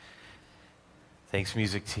Thanks,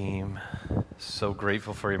 music team. So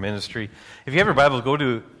grateful for your ministry. If you have your Bible, go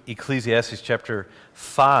to Ecclesiastes chapter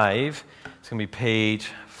 5. It's going to be page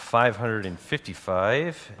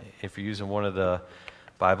 555 if you're using one of the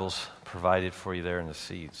Bibles provided for you there in the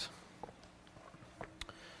seats.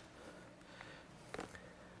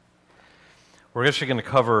 We're actually going to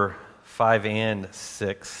cover 5 and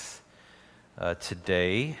 6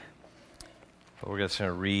 today, but we're just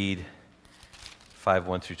going to read 5,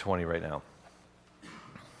 1 through 20 right now.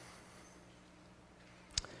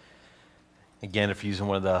 Again, if you're using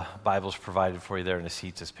one of the Bibles provided for you there in the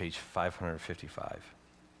seats, it's page 555.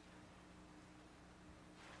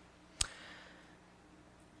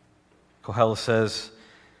 Kohelet says,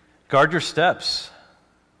 "Guard your steps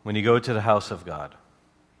when you go to the house of God.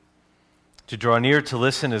 To draw near to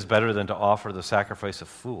listen is better than to offer the sacrifice of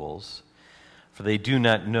fools, for they do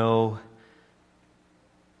not know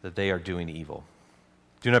that they are doing evil.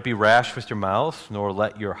 Do not be rash with your mouth, nor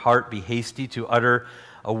let your heart be hasty to utter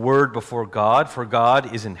a word before God, for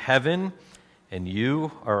God is in heaven, and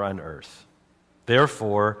you are on earth.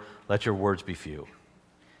 Therefore, let your words be few.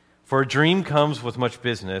 For a dream comes with much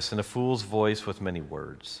business, and a fool's voice with many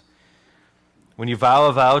words. When you vow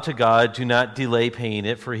a vow to God, do not delay paying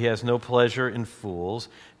it, for he has no pleasure in fools.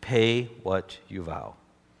 Pay what you vow.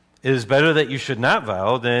 It is better that you should not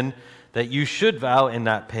vow than that you should vow and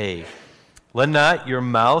not pay. Let not your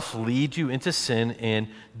mouth lead you into sin, and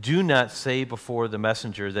do not say before the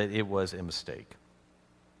messenger that it was a mistake.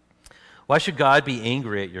 Why should God be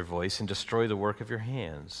angry at your voice and destroy the work of your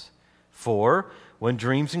hands? For when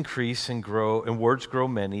dreams increase and grow and words grow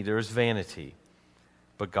many, there is vanity.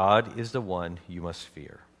 But God is the one you must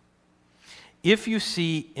fear. If you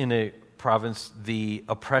see in a province the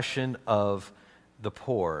oppression of the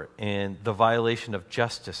poor and the violation of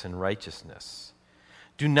justice and righteousness,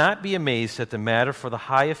 do not be amazed that the matter for the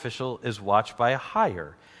high official is watched by a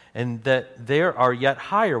higher, and that there are yet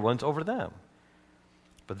higher ones over them.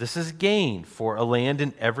 But this is gain for a land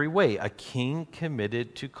in every way, a king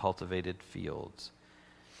committed to cultivated fields.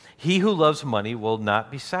 He who loves money will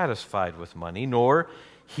not be satisfied with money, nor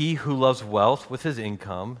he who loves wealth with his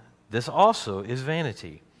income. This also is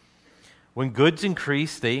vanity. When goods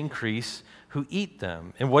increase, they increase who eat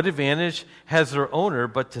them. And what advantage has their owner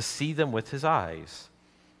but to see them with his eyes?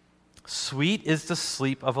 Sweet is the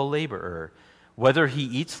sleep of a laborer, whether he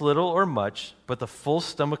eats little or much, but the full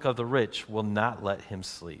stomach of the rich will not let him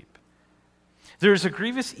sleep. There is a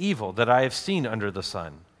grievous evil that I have seen under the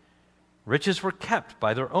sun. Riches were kept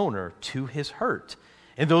by their owner to his hurt,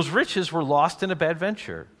 and those riches were lost in a bad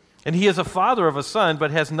venture. And he is a father of a son, but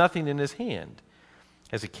has nothing in his hand.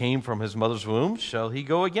 As he came from his mother's womb, shall he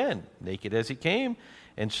go again, naked as he came,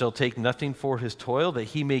 and shall take nothing for his toil that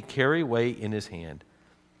he may carry away in his hand.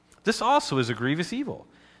 This also is a grievous evil.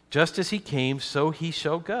 Just as he came, so he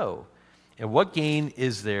shall go. And what gain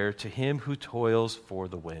is there to him who toils for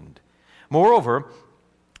the wind? Moreover,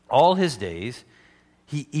 all his days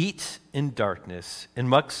he eats in darkness, and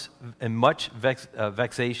much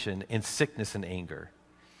vexation, and sickness and anger.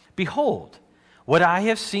 Behold, what I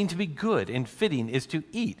have seen to be good and fitting is to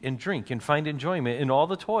eat and drink and find enjoyment in all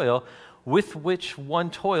the toil with which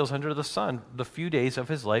one toils under the sun the few days of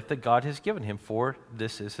his life that God has given him, for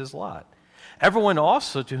this is his lot. Everyone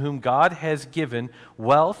also to whom God has given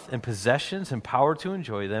wealth and possessions and power to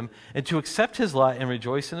enjoy them and to accept his lot and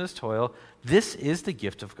rejoice in his toil, this is the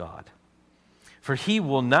gift of God. For he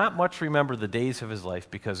will not much remember the days of his life,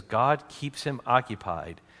 because God keeps him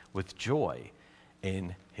occupied with joy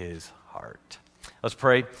in his heart." Let's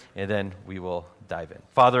pray, and then we will dive in.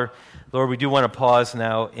 Father, Lord, we do want to pause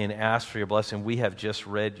now and ask for your blessing. We have just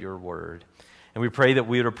read your word, and we pray that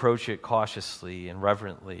we would approach it cautiously and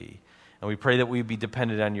reverently, and we pray that we would be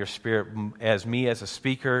dependent on your Spirit. As a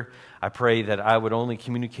speaker, I pray that I would only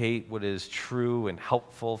communicate what is true and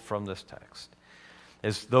helpful from this text.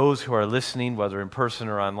 As those who are listening, whether in person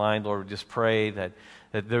or online, Lord, we just pray that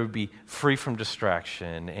they would be free from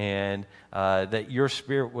distraction, and that your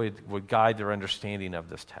Spirit would guide their understanding of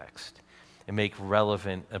this text and make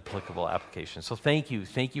relevant, applicable applications. So thank you.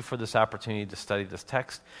 Thank you for this opportunity to study this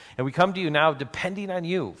text. And we come to you now depending on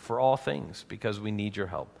you for all things, because we need your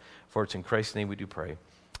help. For it's in Christ's name we do pray.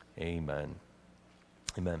 Amen.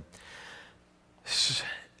 Amen.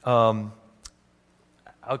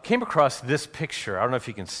 I came across this picture. I don't know if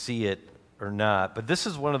you can see it or not, but this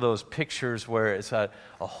is one of those pictures where it's a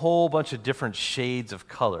whole bunch of different shades of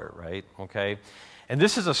color, right? Okay? And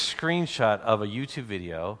this is a screenshot of a YouTube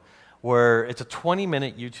video where it's a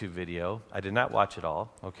 20-minute YouTube video. I did not watch it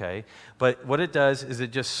all, okay? But what it does is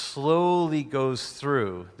it just slowly goes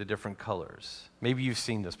through the different colors. Maybe you've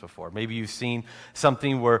seen this before. Maybe you've seen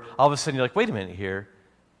something where all of a sudden you're like, wait a minute here.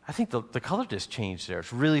 I think the color just changed there.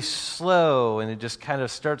 It's really slow, and it just kind of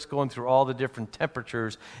starts going through all the different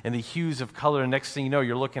temperatures and the hues of color. And next thing you know,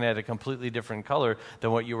 you're looking at a completely different color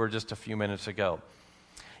than what you were just a few minutes ago.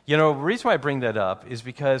 You know, the reason why I bring that up is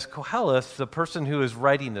because Koheleth, the person who is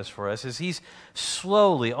writing this for us, is he's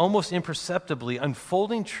slowly, almost imperceptibly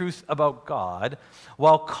unfolding truth about God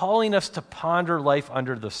while calling us to ponder life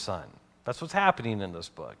under the sun. That's what's happening in this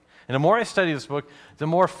book. And the more I study this book, the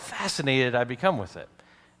more fascinated I become with it.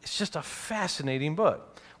 It's just a fascinating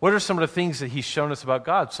book. What are some of the things that he's shown us about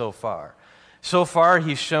God so far? So far,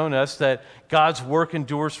 he's shown us that God's work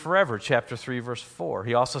endures forever, chapter 3, verse 4.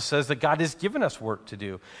 He also says that God has given us work to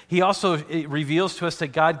do. He also reveals to us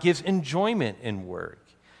that God gives enjoyment in work.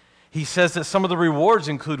 He says that some of the rewards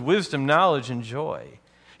include wisdom, knowledge, and joy.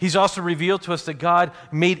 He's also revealed to us that God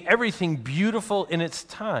made everything beautiful in its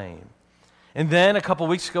time. And then a couple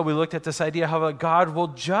weeks ago, we looked at this idea how God will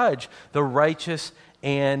judge the righteous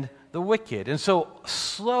and the wicked. And so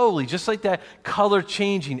slowly, just like that color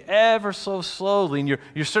changing ever so slowly, and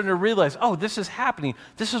you're starting to realize, oh, this is happening.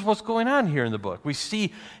 This is what's going on here in the book. We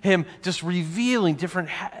see him just revealing different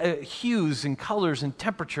hues and colors and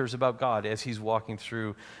temperatures about God as he's walking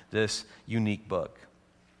through this unique book.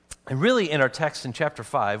 And really, in our text in chapter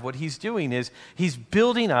 5, what he's doing is he's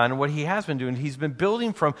building on what he has been doing. He's been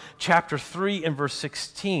building from chapter 3 and verse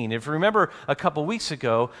 16. If you remember a couple weeks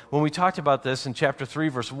ago, when we talked about this in chapter 3,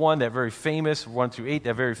 verse 1, that very famous, 1 through 8,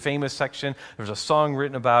 that very famous section, there's a song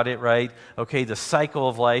written about it, right? Okay, the cycle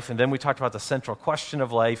of life. And then we talked about the central question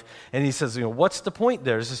of life. And he says, what's the point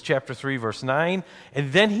there? This is chapter 3, verse 9.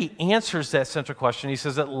 And then he answers that central question. He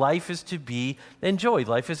says that life is to be enjoyed.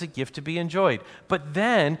 Life is a gift to be enjoyed. But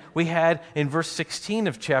then we had in verse 16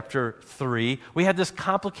 of chapter 3, we had this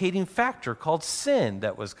complicating factor called sin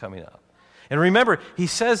that was coming up. And remember, he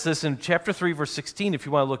says this in chapter 3, verse 16, if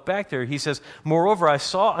you want to look back there, he says, moreover, I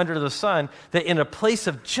saw under the sun that in a place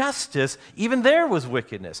of justice, even there was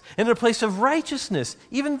wickedness. And in a place of righteousness,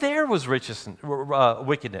 even there was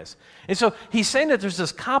wickedness. And so he's saying that there's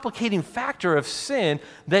this complicating factor of sin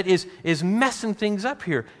that is messing things up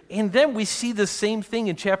here. And then we see the same thing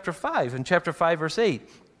in chapter 5, verse 8.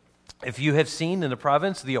 If you have seen in the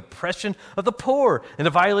province the oppression of the poor and the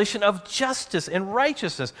violation of justice and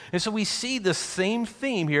righteousness. And so we see the same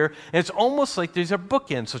theme here, and it's almost like these are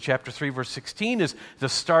bookends. So chapter 3, verse 16 is the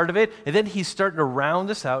start of it, and then he's starting to round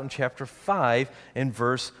this out in chapter 5 and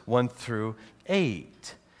verse 1 through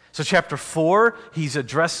 8. So chapter 4, he's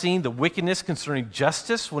addressing the wickedness concerning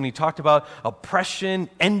justice when he talked about oppression,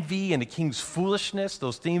 envy, and the king's foolishness,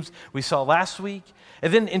 those themes we saw last week.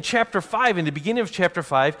 And then in chapter 5, in the beginning of chapter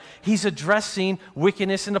 5, he's addressing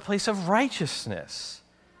wickedness in the place of righteousness.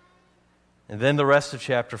 And then the rest of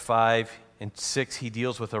chapter 5 and 6, he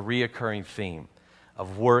deals with a reoccurring theme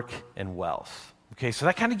of work and wealth. Okay, so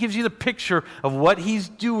that kind of gives you the picture of what he's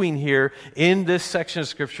doing here in this section of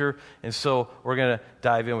Scripture. And so we're going to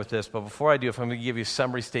dive in with this. But before I do, if I'm going to give you a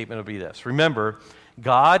summary statement, it'll be this. Remember,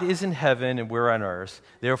 God is in heaven and we're on earth.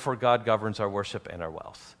 Therefore, God governs our worship and our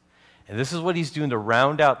wealth. And this is what he's doing to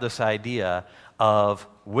round out this idea of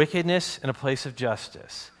wickedness in a place of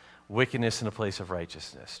justice, wickedness in a place of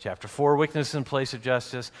righteousness. Chapter 4, wickedness in a place of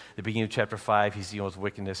justice. The beginning of chapter 5, he's dealing with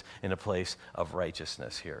wickedness in a place of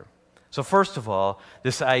righteousness here. So first of all,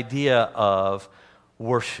 this idea of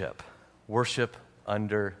worship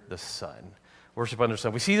under the sun. Worship under the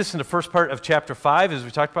sun. We see this in the first part of chapter 5, as we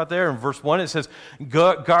talked about there. In verse 1, it says,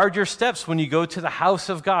 guard your steps when you go to the house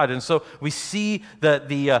of God. And so we see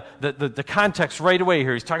the context right away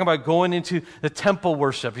here. He's talking about going into the temple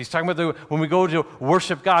worship. He's talking about when we go to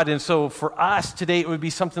worship God. And so for us today, it would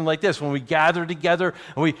be something like this. When we gather together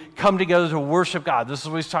and we come together to worship God, this is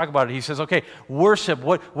what he's talking about. He says, okay, worship.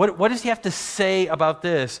 What does he have to say about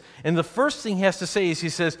this? And the first thing he has to say is, he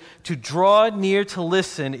says, to draw near to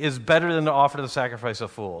listen is better than to offer the sacrifice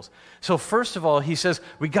of fools. So first of all, he says,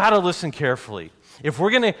 we got to listen carefully. If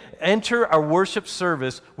we're going to enter our worship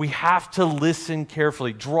service, we have to listen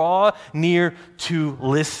carefully. Draw near to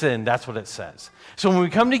listen. That's what it says. So when we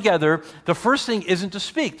come together, the first thing isn't to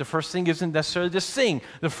speak. The first thing isn't necessarily to sing.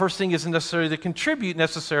 The first thing isn't necessarily to contribute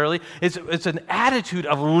necessarily. It's an attitude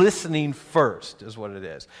of listening first is what it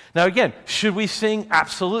is. Now again, should we sing?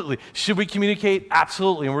 Absolutely. Should we communicate?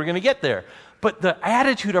 Absolutely. And we're going to get there. But the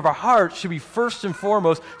attitude of our heart should be first and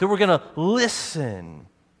foremost that we're going to listen.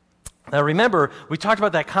 Now remember, we talked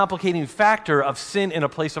about that complicating factor of sin in a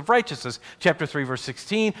place of righteousness. Chapter 3, verse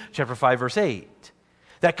 16, chapter 5, verse 8.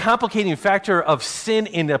 that complicating factor of sin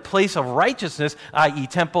in a place of righteousness, i.e.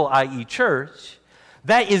 temple, i.e. church,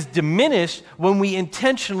 that is diminished when we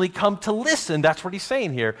intentionally come to listen. That's what he's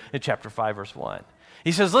saying here in chapter 5, verse 1.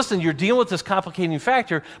 He says, listen, you're dealing with this complicating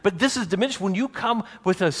factor, but this is diminished when you come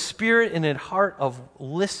with a spirit and a heart of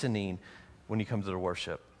listening when you come to the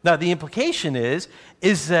worship. Now, the implication is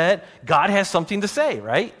that God has something to say,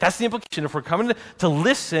 right? That's the implication. If we're coming to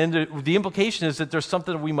listen, the implication is that there's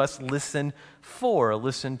something that we must listen for,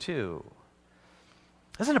 listen to.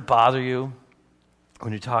 Doesn't it bother you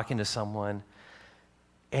when you're talking to someone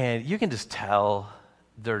and you can just tell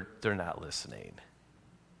they're not listening?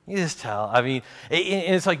 You just tell. I mean,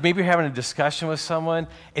 it's like maybe you're having a discussion with someone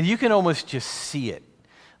and you can almost just see it.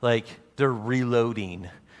 Like they're reloading,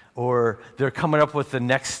 or they're coming up with the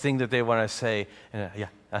next thing that they want to say. And yeah.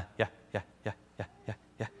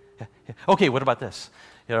 Okay, what about this?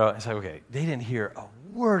 It's like, okay, they didn't hear a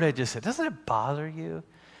word I just said. Doesn't it bother you?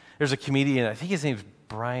 There's a comedian, I think his name's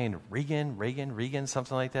Brian Regan,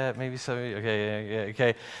 something like that. Maybe so.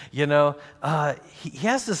 Okay. He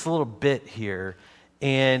has this little bit here.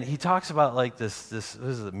 And he talks about like this what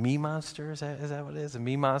is it, me monster? Is that what it is? A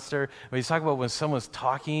me monster? When he's talking about when someone's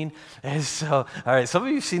talking. And so, all right, some of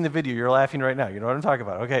you have seen the video. You're laughing right now. You know what I'm talking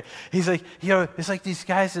about, okay? He's like, it's like these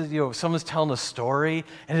guys, someone's telling a story,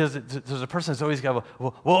 and there's a person that's always got,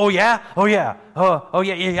 oh yeah,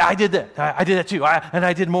 I did that. I did that too. And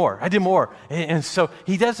I did more. And so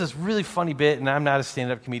he does this really funny bit, and I'm not a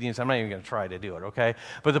stand-up comedian, so I'm not even going to try to do it, okay?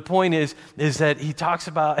 But the point is that he talks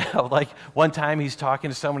about, like, one time he's talking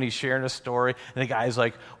to someone, he's sharing a story, and the guy's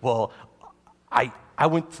like, well, I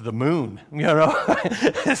went to the moon,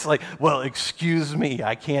 It's like, well, excuse me,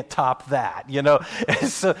 I can't top that, And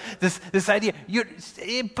so this idea,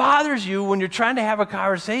 it bothers you when you're trying to have a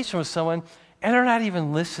conversation with someone, and they're not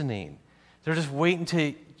even listening. They're just waiting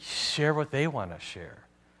to share what they want to share.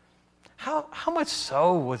 How much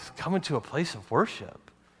so with coming to a place of worship?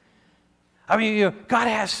 I mean, God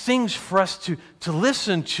has things for us to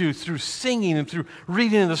listen to through singing and through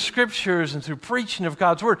reading the scriptures and through preaching of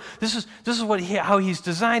God's word. This is how he's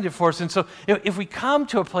designed it for us. And so if we come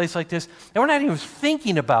to a place like this and we're not even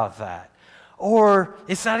thinking about that, or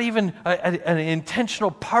it's not even an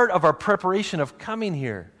intentional part of our preparation of coming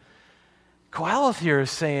here, Koheleth here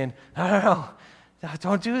is saying, no,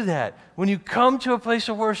 don't do that. When you come to a place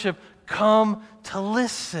of worship, come to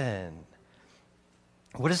listen.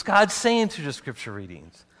 What is God saying through the scripture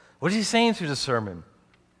readings? What is he saying through the sermon,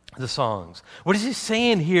 the songs? What is he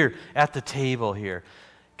saying here at the table here?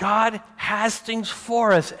 God has things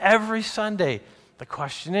for us every Sunday. The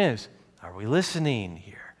question is, are we listening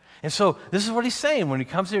here? And so this is what he's saying when he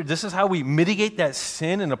comes here. This is how we mitigate that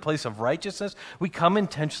sin in a place of righteousness. We come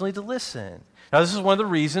intentionally to listen. Now, this is one of the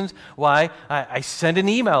reasons why I send an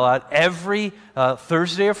email out every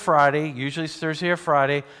Thursday or Friday, usually it's Thursday or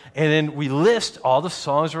Friday, and then we list all the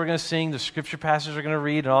songs we're going to sing, the scripture passages we're going to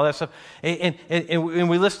read, and all that stuff, and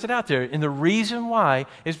we list it out there. And the reason why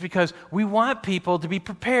is because we want people to be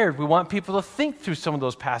prepared. We want people to think through some of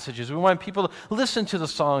those passages. We want people to listen to the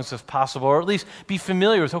songs if possible, or at least be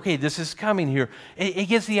familiar with, okay, this is coming here. It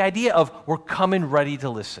gives the idea of we're coming ready to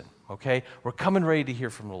listen, okay? We're coming ready to hear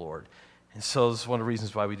from the Lord. And so this is one of the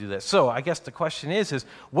reasons why we do that. So I guess the question is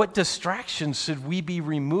what distractions should we be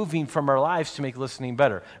removing from our lives to make listening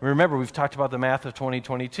better? And remember, we've talked about the math of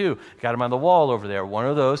 2022. Got them on the wall over there. One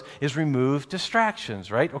of those is remove distractions,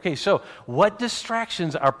 right? Okay, so what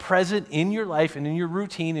distractions are present in your life and in your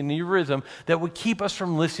routine and in your rhythm that would keep us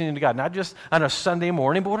from listening to God? Not just on a Sunday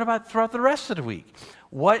morning, but what about throughout the rest of the week?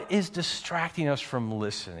 What is distracting us from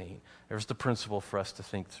listening? There's the principle for us to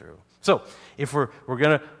think through. So if we're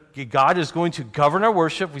going to, God is going to govern our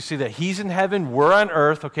worship. We see that he's in heaven, we're on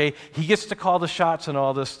earth, okay? He gets to call the shots and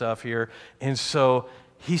all this stuff here. And so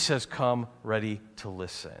he says, come ready to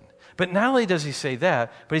listen. But not only does he say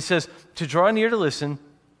that, but he says, to draw near to listen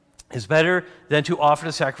is better than to offer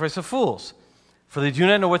the sacrifice of fools, for they do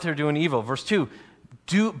not know what they're doing evil. Verse 2,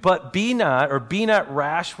 be not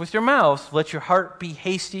rash with your mouth. Let your heart be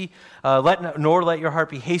hasty, nor let your heart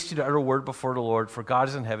be hasty to utter a word before the Lord, for God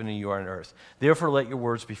is in heaven and you are on earth. Therefore let your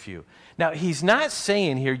words be few. Now, he's not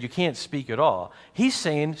saying here you can't speak at all. He's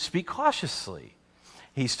saying speak cautiously.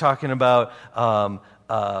 He's talking about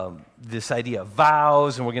this idea of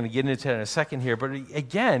vows, and we're going to get into that in a second here. But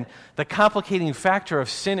again, the complicating factor of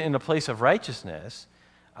sin in the place of righteousness,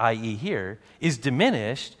 i.e. here, is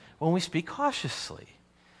diminished when we speak cautiously.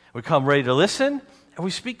 We come ready to listen, and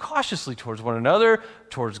we speak cautiously towards one another,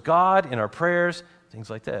 towards God, in our prayers, things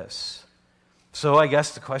like this. So I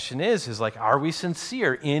guess the question is like, are we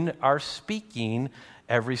sincere in our speaking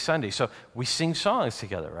every Sunday? So we sing songs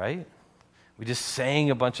together, right? We just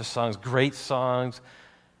sang a bunch of songs, great songs,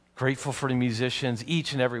 grateful for the musicians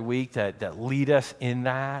each and every week that lead us in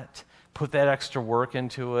that, put that extra work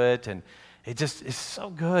into it, and it just is so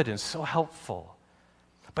good and so helpful.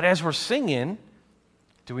 But as we're singing,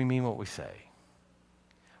 do we mean what we say?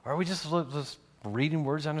 Or are we just reading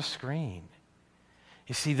words on a screen?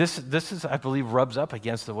 You see, this is, I believe, rubs up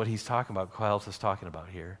against what he's talking about, Kohelet is talking about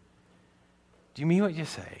here. Do you mean what you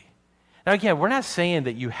say? Now, again, we're not saying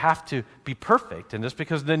that you have to be perfect, and just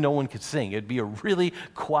because then no one could sing. It'd be a really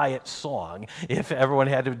quiet song if everyone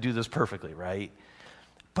had to do this perfectly, right?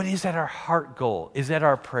 But is that our heart goal? Is that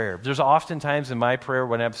our prayer? There's often times in my prayer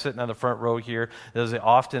when I'm sitting on the front row here, there's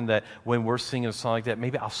often that when we're singing a song like that,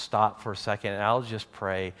 maybe I'll stop for a second and I'll just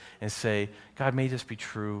pray and say, God, may this be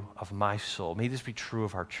true of my soul. May this be true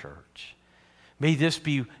of our church. May this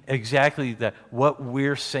be exactly that what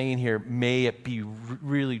we're saying here, may it be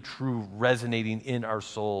really true, resonating in our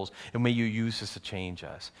souls, and may you use this to change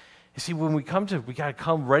us. You see, when we got to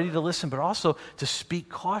come ready to listen, but also to speak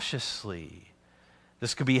cautiously.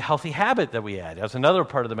 This could be a healthy habit that we add. That's another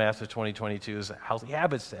part of the Master 2022 is healthy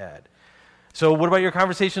habits to add. So what about your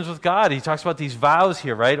conversations with God? He talks about these vows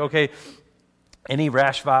here, right? Okay, any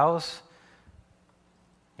rash vows?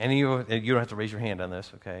 You don't have to raise your hand on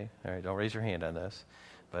this, okay? All right, don't raise your hand on this.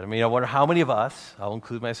 But I mean, I wonder how many of us, I'll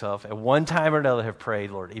include myself, at one time or another have prayed,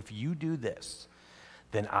 Lord, if you do this,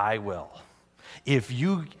 then I will. If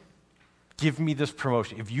you give me this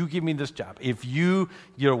promotion, if you give me this job, if you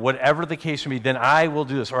whatever the case may be, then I will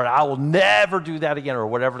do this, or I will never do that again, or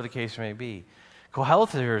whatever the case may be. Kohelet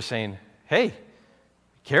here is saying, hey, be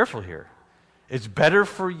careful here. It's better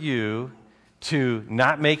for you to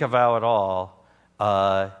not make a vow at all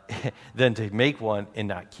than to make one and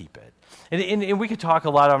not keep it. And we could talk a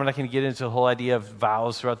lot. I'm not going to get into the whole idea of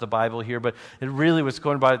vows throughout the Bible here, but it really what's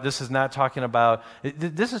going about it, this is not talking about,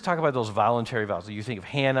 this is talking about those voluntary vows. You think of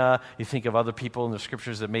Hannah, you think of other people in the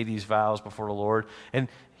scriptures that made these vows before the Lord, and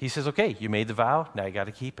he says, okay, you made the vow, now you got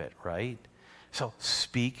to keep it, right? So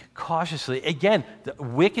speak cautiously. Again, the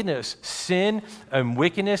wickedness, sin and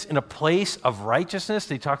wickedness in a place of righteousness.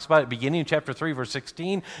 He talks about it beginning in chapter 3, verse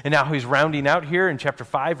 16, and now he's rounding out here in chapter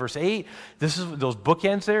 5, verse 8. This is those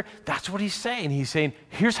bookends there. That's what he's saying. He's saying,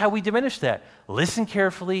 here's how we diminish that. Listen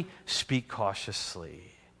carefully, speak cautiously.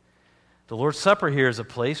 The Lord's Supper here is a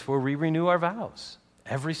place where we renew our vows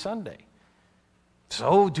every Sunday.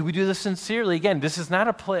 So, do we do this sincerely? Again, this is not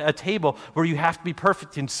a table where you have to be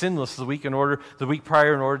perfect and sinless the week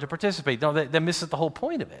prior in order to participate. No, that misses the whole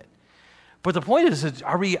point of it. But the point is,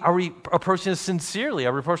 are we approaching this sincerely?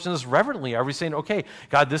 Are we approaching this reverently? Are we saying, okay,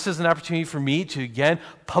 God, this is an opportunity for me to, again,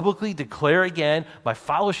 publicly declare again my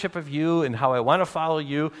fellowship of you and how I want to follow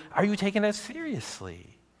you? Are you taking that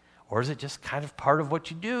seriously? Or is it just kind of part of what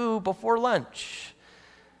you do before lunch?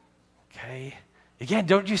 Okay. Again,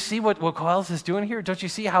 don't you see what Kohelet is doing here? Don't you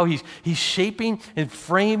see how he's shaping and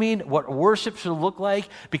framing what worship should look like?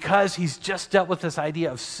 Because he's just dealt with this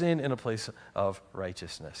idea of sin in a place of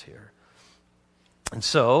righteousness here. And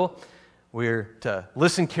so, we're to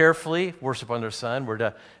listen carefully, worship under the sun. We're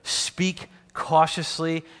to speak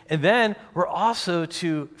cautiously. And then we're also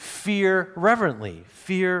to fear reverently.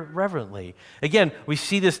 Fear reverently. Again, we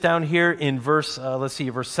see this down here in verse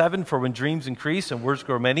 7. For when dreams increase and words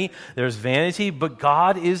grow many, there's vanity, but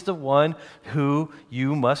God is the one who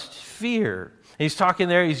you must fear. And he's talking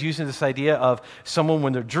there, he's using this idea of someone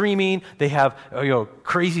when they're dreaming, they have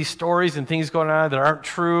crazy stories and things going on that aren't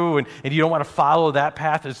true, and you don't want to follow that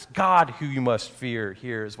path. It's God who you must fear.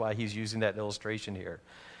 Here is why he's using that illustration here.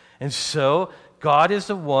 And so, God is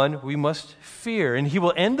the one we must fear. And he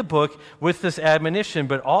will end the book with this admonition,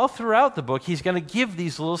 but all throughout the book, he's going to give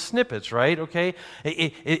these little snippets, right? Okay?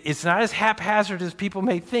 It's not as haphazard as people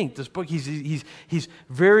may think. This book, he's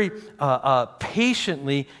very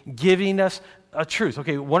patiently giving us a truth.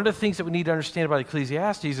 Okay, one of the things that we need to understand about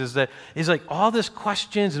Ecclesiastes is that like all this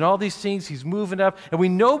questions and all these things, he's moving up, and we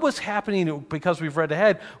know what's happening because we've read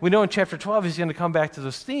ahead. We know in chapter 12 he's going to come back to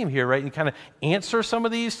this theme here, right, and kind of answer some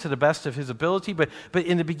of these to the best of his ability, but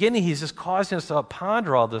in the beginning he's just causing us to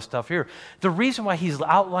ponder all this stuff here. The reason why he's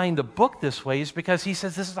outlined the book this way is because he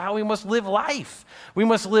says this is how we must live life. We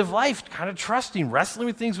must live life kind of trusting, wrestling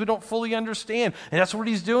with things we don't fully understand, and that's what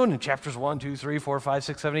he's doing in chapters 1, 2, 3, 4, 5,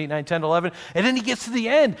 6, 7, 8, 9, 10, 11, and then he gets to the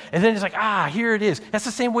end, and then it's like, here it is. That's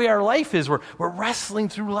the same way our life is. We're wrestling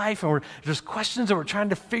through life, and there's questions that we're trying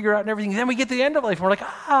to figure out and everything. And then we get to the end of life, and we're like,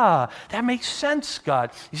 that makes sense,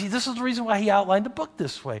 God. You see, this is the reason why he outlined the book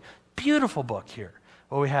this way. Beautiful book here,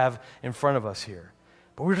 what we have in front of us here.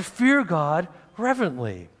 But we're to fear God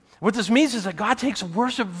reverently. What this means is that God takes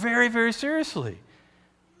worship very, very seriously.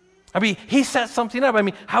 I mean, he set something up. I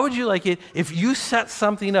mean, how would you like it if you set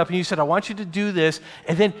something up and you said, I want you to do this,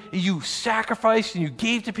 and then you sacrificed and you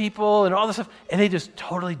gave to people and all this stuff, and they just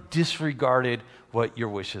totally disregarded what your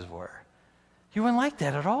wishes were? You wouldn't like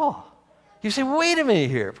that at all. You say, wait a minute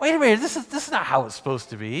here. Wait a minute. This is not how it's supposed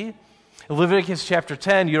to be. In Leviticus chapter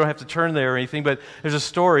 10, you don't have to turn there or anything, but there's a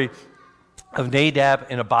story of Nadab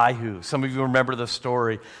and Abihu. Some of you remember the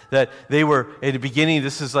story that they were, at the beginning,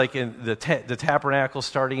 this is like in the tabernacle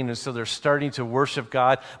starting, and so they're starting to worship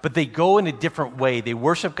God, but they go in a different way. They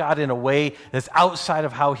worship God in a way that's outside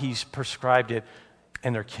of how he's prescribed it,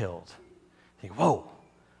 and they're killed. You think, whoa,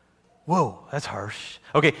 that's harsh.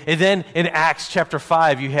 Okay, and then in Acts chapter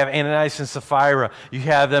 5, you have Ananias and Sapphira. You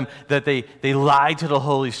have them that they lied to the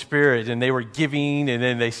Holy Spirit, and they were giving, and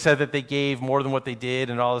then they said that they gave more than what they did,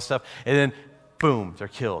 and all this stuff. And then, boom, they're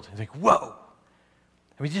killed. You think, whoa.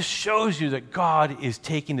 I mean, it just shows you that God is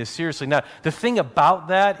taking this seriously. Now, the thing about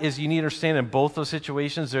that is you need to understand in both those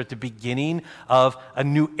situations, they're at the beginning of a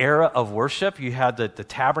new era of worship. You had the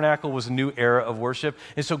tabernacle was a new era of worship.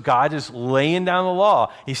 And so God is laying down the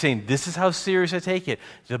law. He's saying, this is how serious I take it.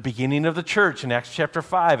 The beginning of the church in Acts chapter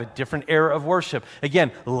 5, a different era of worship.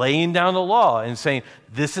 Again, laying down the law and saying,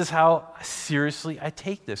 this is how seriously I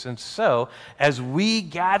take this. And so, as we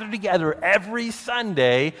gather together every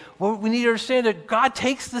Sunday, well, we need to understand that God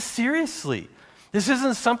takes this seriously. This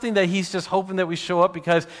isn't something that he's just hoping that we show up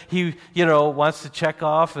because he, wants to check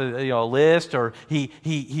off a list, or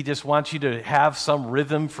he just wants you to have some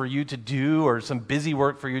rhythm for you to do or some busy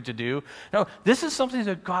work for you to do. No, this is something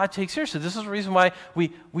that God takes seriously. This is the reason why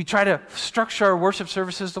we try to structure our worship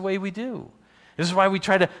services the way we do. This is why we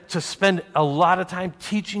try to spend a lot of time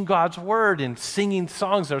teaching God's word and singing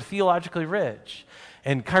songs that are theologically rich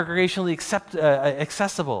and congregationally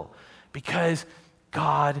accessible, because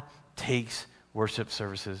God takes worship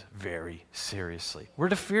services very seriously. We're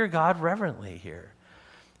to fear God reverently here.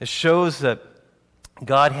 It shows that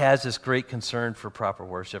God has this great concern for proper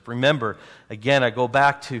worship. Remember, again, I go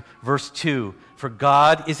back to verse 2, for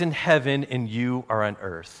God is in heaven and you are on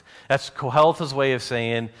earth. That's Koheleth's way of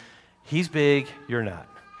saying, he's big, you're not.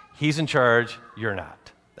 He's in charge, you're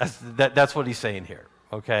not. That's what he's saying here,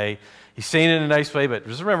 okay? He's saying it in a nice way, but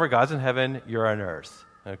just remember, God's in heaven, you're on earth,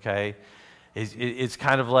 okay? It's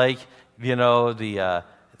kind of like, the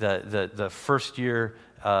first year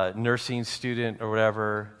nursing student or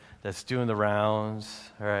whatever that's doing the rounds,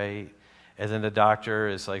 right? And then the doctor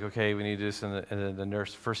is like, okay, we need this, and then the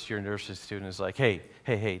first year nursing student is like,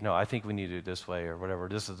 hey, no, I think we need to do it this way or whatever.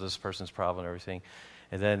 This is this person's problem and everything.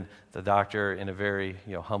 And then the doctor, in a very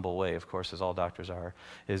humble way, of course, as all doctors are,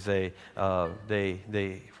 is they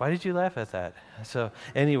why did you laugh at that? So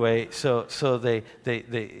anyway, so they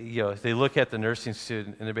look at the nursing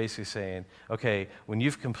student and they're basically saying, okay, when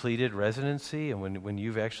you've completed residency and when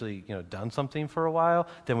you've actually done something for a while,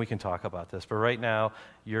 then we can talk about this. But right now,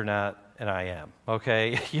 you're not, and I am.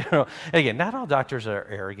 Okay, again, not all doctors are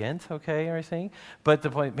arrogant. Okay, everything. But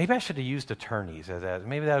the point, maybe I should have used attorneys as that.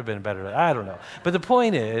 Maybe that would have been better. I don't know. But the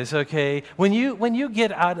point is, okay, when you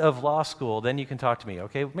get out of law school, then you can talk to me.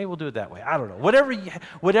 Okay, maybe we'll do it that way. I don't know.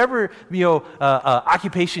 Whatever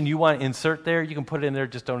occupation you want to insert there, you can put it in there.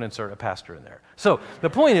 Just don't insert a pastor in there. So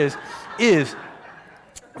the point is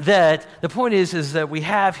that we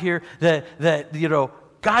have here that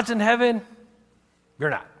God's in heaven. You're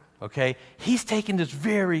not, okay? He's taking this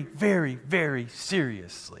very, very, very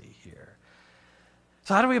seriously here.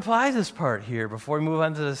 So how do we apply this part here before we move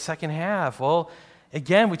on to the second half? Well,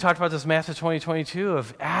 again, we talked about this Matthew 20:22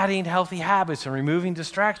 of adding healthy habits and removing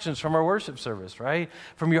distractions from our worship service, right?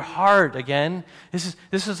 From your heart, again. This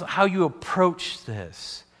is how you approach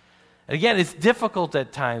this. Again, it's difficult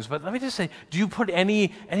at times, but let me just say, do you put any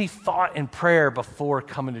thought and prayer before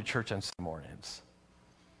coming to church on Sunday mornings?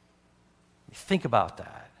 Think about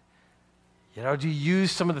that. Do you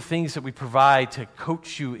use some of the things that we provide to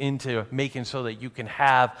coach you into making so that you can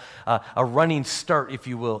have a running start, if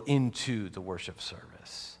you will, into the worship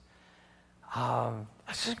service? I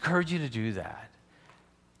just encourage you to do that.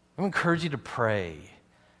 I encourage you to pray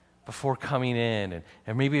before coming in.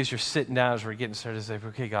 And maybe as you're sitting down, as we're getting started, say,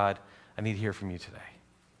 okay, God, I need to hear from you today.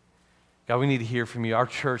 God, we need to hear from you. Our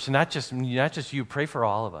church, and not just you, pray for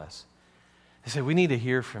all of us. They say, we need to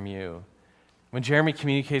hear from you. When Jeremy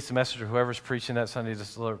communicates the message to whoever's preaching that Sunday,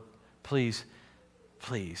 just, Lord, please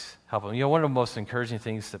help them. One of the most encouraging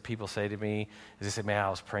things that people say to me is they say, man, I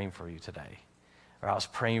was praying for you today. Or I was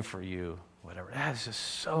praying for you, whatever. That is just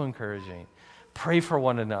so encouraging. Pray for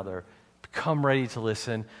one another. Become ready to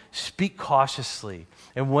listen. Speak cautiously.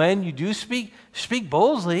 And when you do speak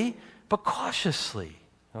boldly, but cautiously.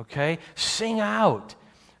 Okay? Sing out.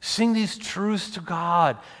 Sing these truths to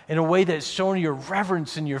God in a way that's showing your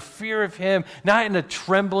reverence and your fear of Him, not in a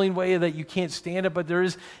trembling way that you can't stand it, but there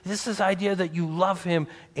is this idea that you love Him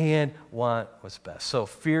and want what's best. So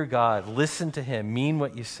fear God, listen to Him, mean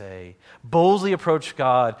what you say, boldly approach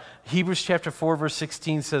God. Hebrews chapter 4, verse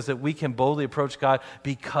 16 says that we can boldly approach God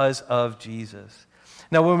because of Jesus.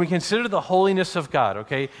 Now, when we consider the holiness of God,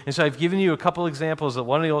 okay, and so I've given you a couple examples,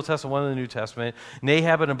 one in the Old Testament, one in the New Testament,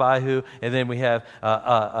 Nahab and Abihu, and then we have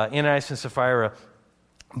Ananias and Sapphira,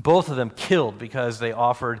 both of them killed because they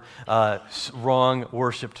offered wrong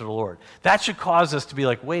worship to the Lord. That should cause us to be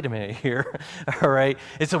like, wait a minute here, all right?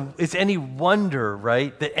 It's any wonder,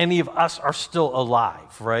 right, that any of us are still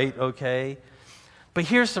alive, right, okay? But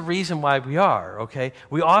here's the reason why we are, okay?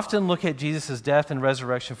 We often look at Jesus' death and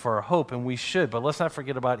resurrection for our hope, and we should, but let's not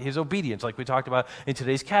forget about his obedience, like we talked about in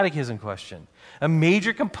today's catechism question. A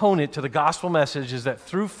major component to the gospel message is that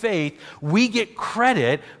through faith, we get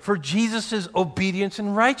credit for Jesus' obedience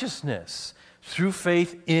and righteousness through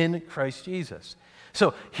faith in Christ Jesus.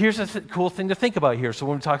 So here's a cool thing to think about here. So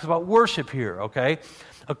when we talk about worship here, okay?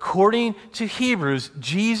 According to Hebrews,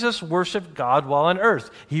 Jesus worshiped God while on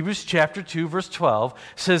earth. Hebrews chapter 2, verse 12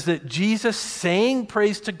 says that Jesus sang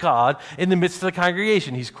praise to God in the midst of the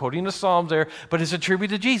congregation. He's quoting the Psalms there, but it's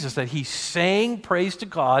attributed to Jesus that he sang praise to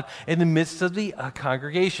God in the midst of the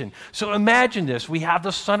congregation. So imagine this. We have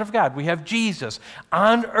the Son of God. We have Jesus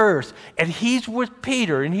on earth, and he's with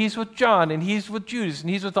Peter, and he's with John, and he's with Judas, and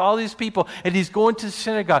he's with all these people, and he's going to the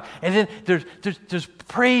synagogue. And then there's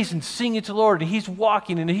praise and singing to the Lord, and he's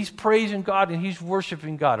walking, and he's praising God, and he's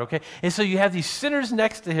worshiping God, okay? And so you have these sinners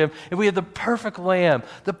next to him, and we have the perfect Lamb,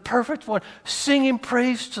 the perfect one, singing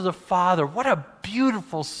praise to the Father. What a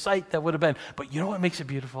beautiful sight that would have been. But you know what makes it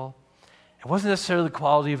beautiful? It wasn't necessarily the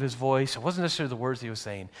quality of his voice. It wasn't necessarily the words he was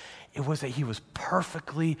saying. It was that he was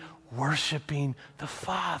perfectly worshiping the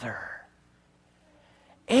Father.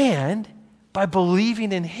 And by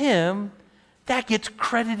believing in him, that gets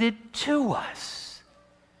credited to us.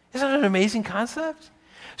 Isn't that an amazing concept?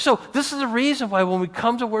 So this is the reason why when we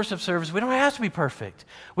come to worship service, we don't have to be perfect.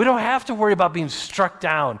 We don't have to worry about being struck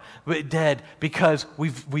down, dead, because we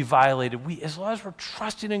violated. As long as we're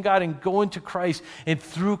trusting in God and going to Christ and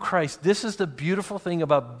through Christ, this is the beautiful thing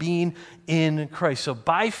about being in Christ. So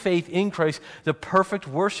by faith in Christ, the perfect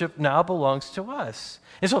worship now belongs to us.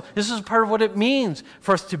 And so this is part of what it means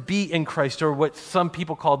for us to be in Christ, or what some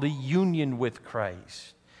people call the union with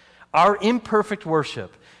Christ. Our imperfect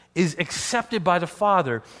worship is accepted by the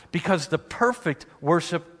Father because the perfect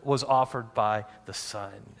worship was offered by the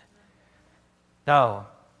Son. Now,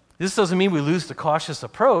 this doesn't mean we lose the cautious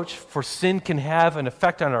approach, for sin can have an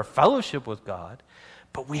effect on our fellowship with God,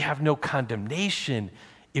 but we have no condemnation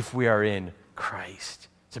if we are in Christ.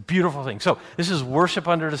 It's a beautiful thing. So this is worship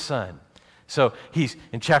under the sun. So he's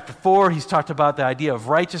in chapter 4, he's talked about the idea of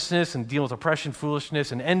righteousness and dealing with oppression,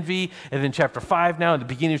 foolishness, and envy. And then chapter 5 now, in the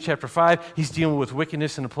beginning of chapter 5, he's dealing with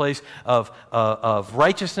wickedness in the place of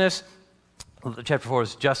righteousness. Chapter 4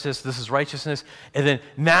 is justice. This is righteousness. And then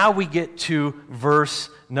now we get to verse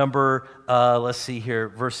number,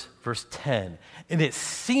 verse 10. And it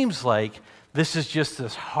seems like this is just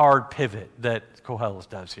this hard pivot that Koheles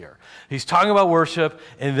does here. He's talking about worship,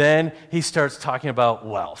 and then he starts talking about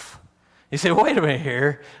wealth. You say, wait a minute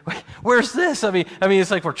here. Where's this? I mean,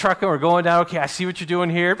 it's like we're trucking, we're going down. Okay, I see what you're doing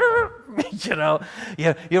here.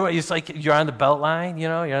 It's like you're on the belt line. You're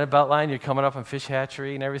on the belt line. You're coming up on Fish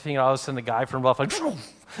Hatchery and everything, and all of a sudden the guy from Buffalo,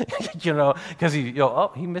 because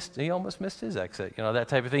he almost missed his exit. That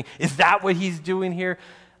type of thing. Is that what he's doing here?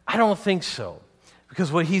 I don't think so. Because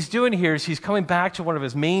what he's doing here is he's coming back to one of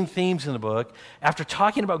his main themes in the book. After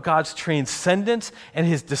talking about God's transcendence and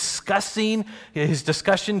his discussion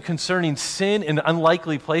concerning sin in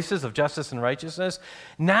unlikely places of justice and righteousness,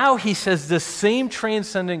 now he says the same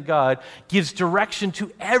transcendent God gives direction to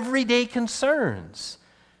everyday concerns,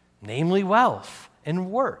 namely wealth and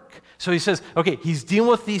work. So he says, okay, he's dealing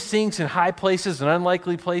with these things in high places and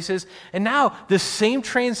unlikely places, and now the same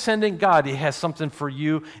transcendent God, he has something for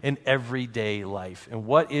you in everyday life. And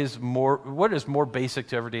what is more basic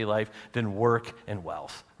to everyday life than work and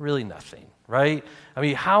wealth? Really nothing, right? I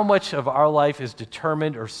mean, how much of our life is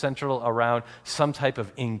determined or central around some type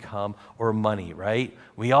of income or money, right?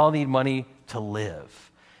 We all need money to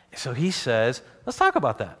live. So he says, let's talk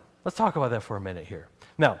about that. Let's talk about that for a minute here.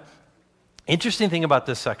 Now, interesting thing about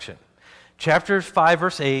this section, chapter 5,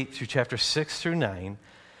 verse 8 through chapter 6 through 9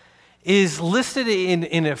 is listed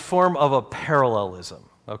in a form of a parallelism,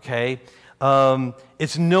 okay?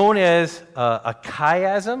 It's known as a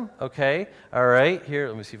chiasm, okay? All right, here,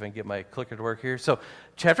 let me see if I can get my clicker to work here. So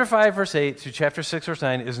chapter 5, verse 8 through chapter 6, verse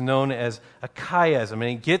 9 is known as a chiasm, and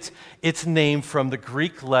it gets its name from the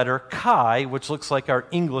Greek letter chi, which looks like our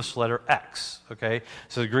English letter X, okay?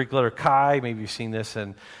 So the Greek letter chi, maybe you've seen this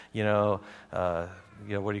in, what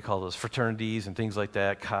do you call those, fraternities and things like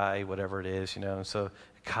that, chi, whatever it is, so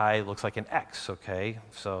chi looks like an X, okay?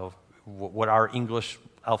 So what our English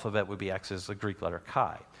alphabet would be X is the Greek letter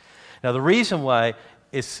chi. Now, the reason why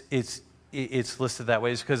it's listed that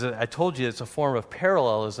way is because I told you it's a form of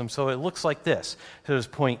parallelism, so it looks like this. So there's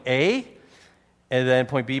point A, and then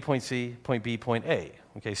point B, point C, point B, point A.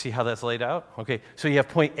 Okay, see how that's laid out? Okay, so you have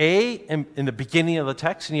point A in the beginning of the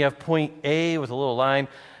text, and you have point A with a little line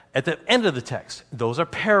at the end of the text. Those are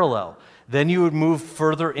parallel. Then you would move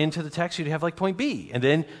further into the text, you'd have like point B, and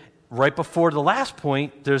then right before the last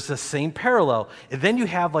point, there's the same parallel. And then you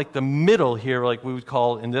have like the middle here, like we would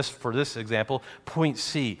call for this example, point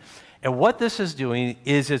C. And what this is doing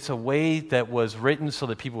is it's a way that was written so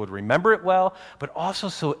that people would remember it well, but also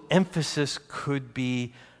so emphasis could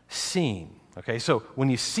be seen. Okay, so when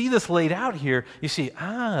you see this laid out here, you see,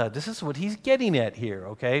 this is what he's getting at here,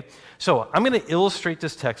 okay? So I'm going to illustrate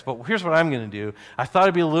this text, but here's what I'm going to do. I thought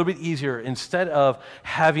it'd be a little bit easier. Instead of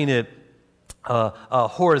having it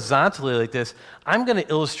horizontally like this, I'm going to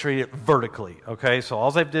illustrate it vertically, okay? So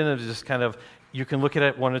all I've done is just kind of, you can look at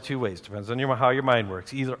it one of two ways. Depends on how your mind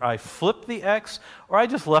works. Either I flipped the X, or I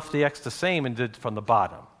just left the X the same and did from the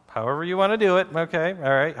bottom. However you want to do it, okay,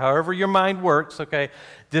 all right, however your mind works, okay,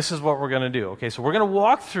 this is what we're going to do, okay, so we're going to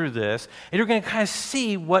walk through this, and you're going to kind of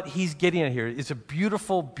see what he's getting at here. It's a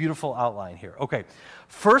beautiful, beautiful outline here, okay.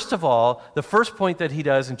 First of all, the first point that he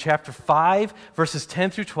does in chapter 5, verses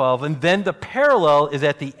 10 through 12, and then the parallel is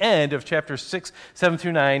at the end of chapter 6, 7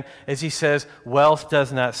 through 9, as he says, wealth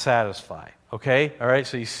does not satisfy. Okay, all right,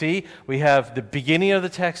 so you see, we have the beginning of the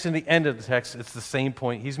text and the end of the text. It's the same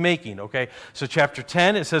point he's making, okay? So chapter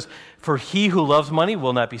 10, it says, for he who loves money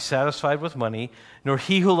will not be satisfied with money, nor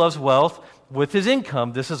he who loves wealth with his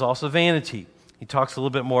income. This is also vanity. He talks a little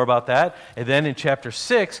bit more about that. And then in chapter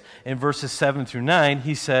 6, in verses 7 through 9,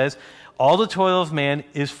 he says, all the toil of man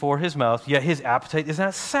is for his mouth, yet his appetite is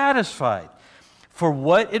not satisfied. For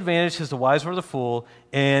what advantage has the wise or the fool,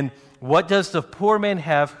 and what does the poor man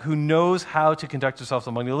have who knows how to conduct himself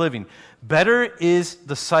among the living? Better is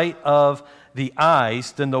the sight of the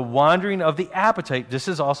eyes than the wandering of the appetite. This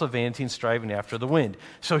is also vanity and striving after the wind.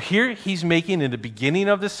 So here he's making, in the beginning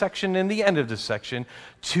of this section and the end of this section,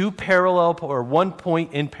 one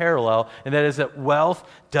point in parallel, and that is that wealth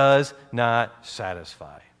does not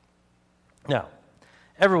satisfy. Now,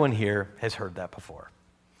 everyone here has heard that before.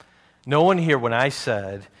 No one here, when I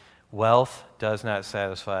said wealth does not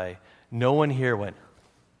satisfy, no one here went,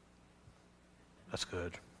 that's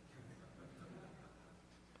good.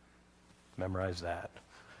 Memorize that.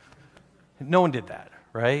 No one did that,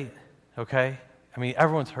 right? Okay? I mean,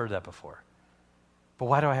 everyone's heard that before. But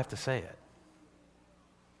why do I have to say it?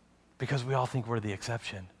 Because we all think we're the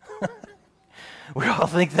exception. We all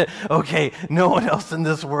think that, okay, no one else in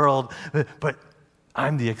this world, but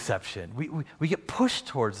I'm the exception. We get pushed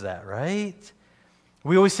towards that, right?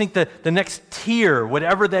 We always think that the next tier,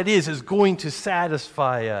 whatever that is going to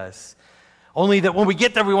satisfy us. Only that when we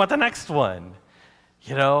get there, we want the next one.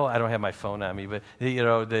 I don't have my phone on me, but, you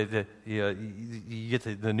get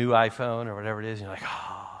the new iPhone or whatever it is, and you're like,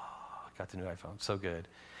 I got the new iPhone, so good.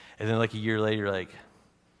 And then like a year later, you're like,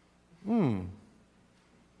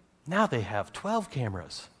 now they have 12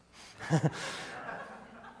 cameras.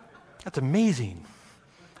 That's amazing.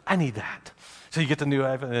 I need that. So you get the new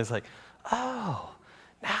iPhone, and it's like,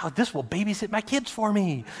 now this will babysit my kids for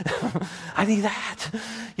me. I need that.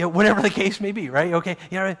 Whatever the case may be, right? Okay.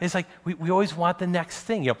 It's like we always want the next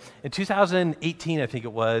thing. In 2018, I think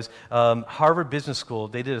it was, Harvard Business School,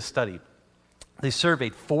 they did a study. They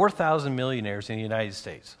surveyed 4,000 millionaires in the United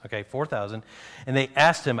States, okay, 4,000, and they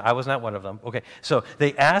asked them, I was not one of them, okay, so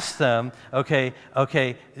they asked them, okay,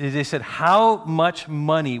 they said, how much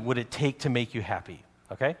money would it take to make you happy,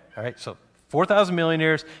 okay, all right, so 4,000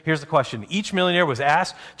 millionaires, here's the question. Each millionaire was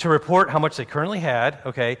asked to report how much they currently had,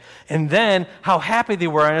 okay, and then how happy they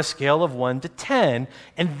were on a scale of 1 to 10,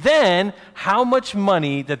 and then how much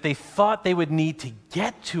money that they thought they would need to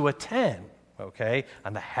get to a 10, okay,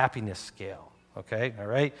 on the happiness scale. Okay, all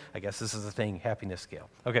right? I guess this is the thing, happiness scale.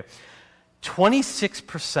 Okay,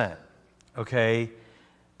 26%, okay,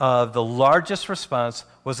 of the largest response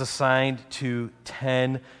was assigned to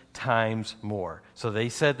 10 times more. So they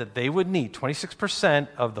said that they would need, 26%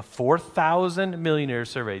 of the 4,000 millionaires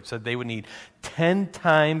surveyed said they would need 10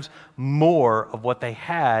 times more of what they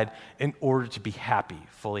had in order to be happy,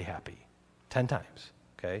 fully happy. 10 times,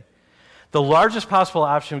 okay? The largest possible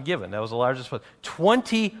option given, that was the largest one.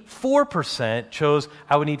 24% chose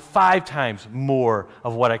I would need 5 times more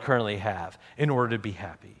of what I currently have in order to be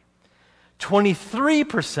happy.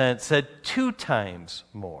 23% said 2 times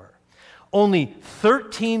more. Only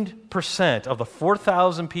 13% of the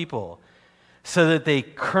 4,000 people said that they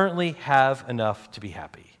currently have enough to be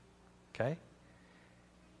happy. Okay?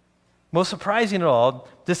 Most surprising of all,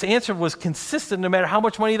 this answer was consistent no matter how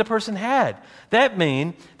much money the person had. That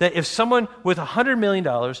means that if someone with $100 million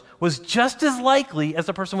was just as likely as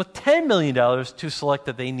the person with $10 million to select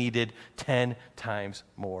that they needed 10 times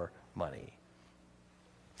more money.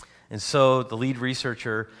 And so the lead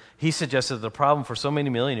researcher, he suggested the problem for so many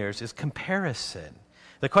millionaires is comparison.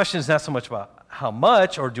 The question is not so much about how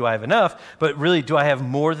much or do I have enough, but really do I have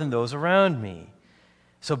more than those around me?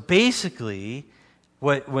 So basically,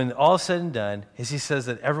 when all is said and done, is he says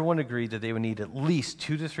that everyone agreed that they would need at least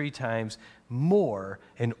 2 to 3 times more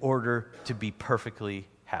in order to be perfectly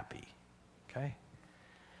happy. Okay?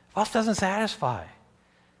 Wealth doesn't satisfy.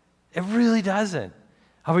 It really doesn't.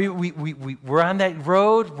 We're on that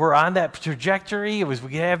road. We're on that trajectory. We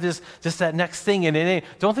can have just that next thing. And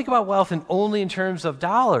don't think about wealth only in terms of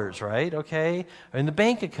dollars, right? Okay? Or in the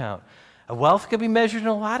bank account. Wealth can be measured in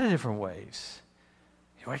a lot of different ways.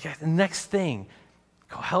 The next thing.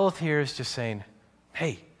 Koheleth here is just saying,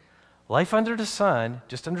 hey, life under the sun,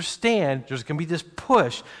 just understand there's going to be this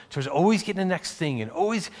push towards always getting the next thing and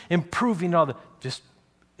always improving all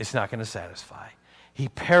it's not going to satisfy. He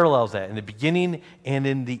parallels that in the beginning and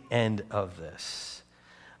in the end of this.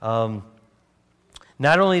 Not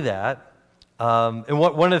only that, and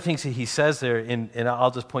one of the things that he says there, and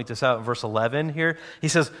I'll just point this out in verse 11 here, he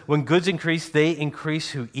says, when goods increase, they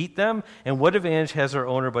increase who eat them, and what advantage has their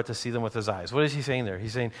owner but to see them with his eyes? What is he saying there?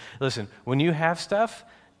 He's saying, listen, when you have stuff,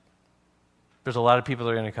 there's a lot of people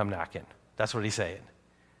that are going to come knocking. That's what he's saying.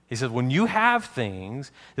 He says, when you have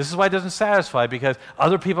things, this is why it doesn't satisfy, because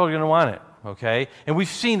other people are going to want it, okay? And we've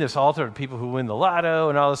seen this all through people who win the lotto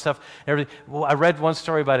and all this stuff. Well, I read one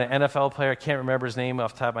story about an NFL player. I can't remember his name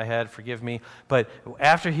off the top of my head. Forgive me. But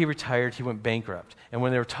after he retired, he went bankrupt. And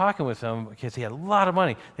when they were talking with him, because he had a lot of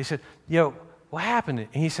money, they said, what happened?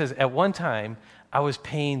 And he says, at one time, I was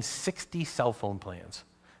paying 60 cell phone plans.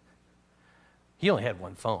 He only had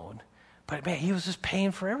one phone. But man, he was just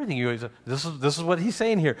paying for everything. This is what he's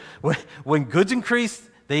saying here. When goods increase,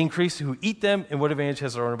 they increase who eat them, and what advantage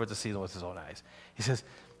has the owner but to see them with his own eyes? He says,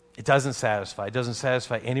 it doesn't satisfy. It doesn't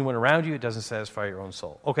satisfy anyone around you. It doesn't satisfy your own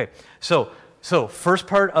soul. Okay, so first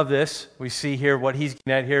part of this, we see here what he's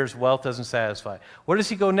getting at here is wealth doesn't satisfy. Where does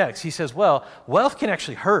he go next? He says, well, wealth can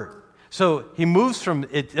actually hurt. So he moves from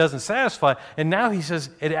it doesn't satisfy, and now he says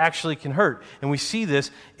it actually can hurt. And we see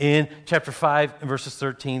this in chapter 5, verses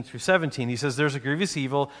 13 through 17. He says, there's a grievous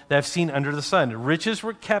evil that I've seen under the sun. Riches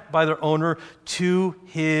were kept by their owner to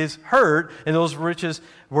his hurt, and those riches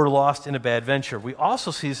were lost in a bad venture. We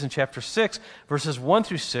also see this in chapter 6, verses 1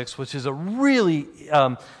 through 6, which is a really,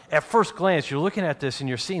 at first glance, you're looking at this and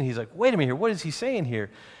you're seeing, he's like, wait a minute here, what is he saying here?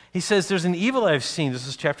 He says, there's an evil I've seen, this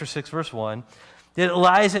is chapter 6, verse 1, that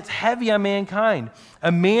lies it's heavy on mankind,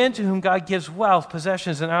 a man to whom God gives wealth,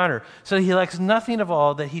 possessions, and honor, so that he lacks nothing of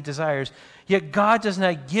all that he desires. Yet God does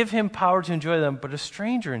not give him power to enjoy them, but a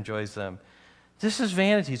stranger enjoys them. This is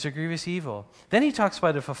vanity, it's a grievous evil. Then he talks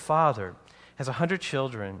about if a father has 100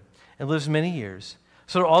 children and lives many years,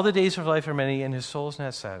 so that all the days of life are many, and his soul is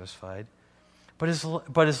not satisfied, but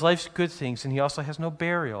his life's good things, and he also has no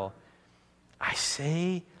burial. I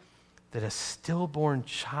say that a stillborn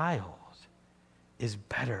child is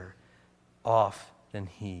better off than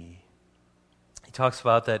he. He talks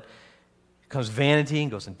about that comes vanity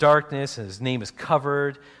and goes in darkness, and his name is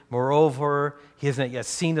covered. Moreover, he has not yet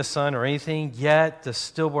seen the sun or anything, yet the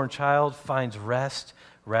stillborn child finds rest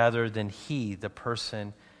rather than he, the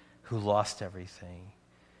person who lost everything.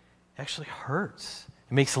 It actually hurts.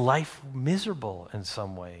 It makes life miserable in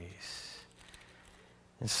some ways.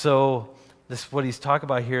 And so what he's talking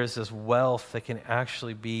about here is this wealth that can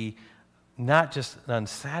actually be not just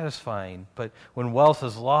unsatisfying, but when wealth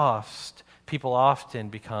is lost, people often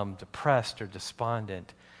become depressed or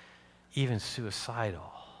despondent, even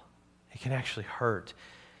suicidal. It can actually hurt.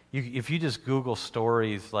 If you just Google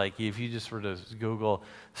stories, like if you just were to Google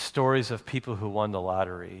stories of people who won the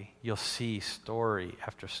lottery, you'll see story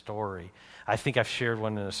after story. I think I've shared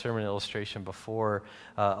one in a sermon illustration before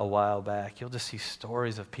a while back. You'll just see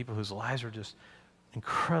stories of people whose lives were just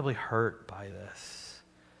incredibly hurt by this.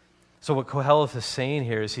 So what Koheleth is saying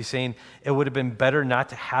here is he's saying it would have been better not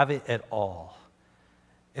to have it at all.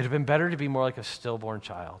 It would have been better to be more like a stillborn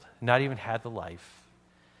child, not even had the life,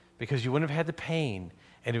 because you wouldn't have had the pain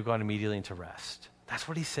and you've gone immediately into rest. That's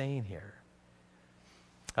what he's saying here.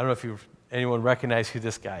 I don't know if anyone recognize who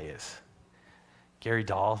this guy is. Gary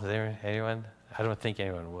Dahl, is there anyone? I don't think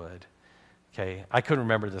anyone would. Okay, I couldn't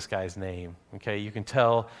remember this guy's name. Okay, you can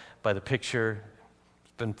tell by the picture.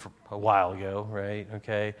 It's been a while ago, right?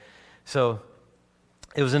 Okay, so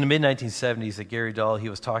it was in the mid-1970s that Gary Dahl, he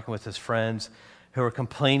was talking with his friends who were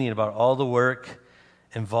complaining about all the work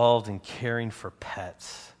involved in caring for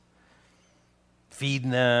pets.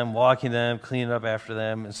 Feeding them, walking them, cleaning up after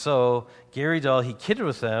them. And so Gary Dahl, he kidded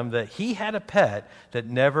with them that he had a pet that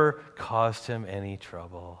never caused him any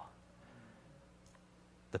trouble.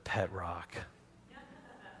 The pet rock.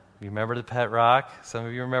 You remember the pet rock? Some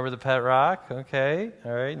of you remember the pet rock? Okay,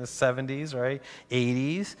 all right, in the 70s, right?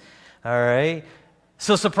 80s, all right.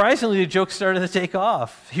 So surprisingly, the joke started to take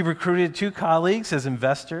off. He recruited 2 colleagues as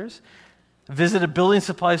investors, visited a building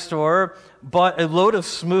supply store, bought a load of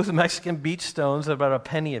smooth Mexican beach stones at about a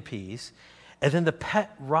penny apiece, and then the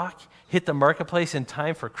pet rock hit the marketplace in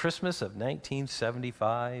time for Christmas of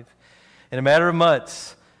 1975. In a matter of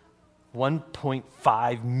months,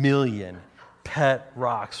 1.5 million pet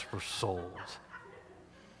rocks were sold.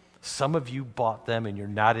 Some of you bought them and you're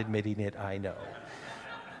not admitting it, I know.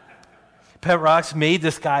 Pet rocks made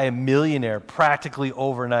this guy a millionaire practically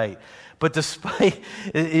overnight. But despite,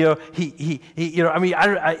 I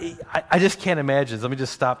just can't imagine. Let me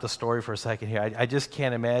just stop the story for a second here. I just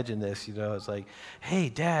can't imagine this. It's like, hey,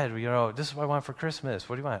 Dad, this is what I want for Christmas.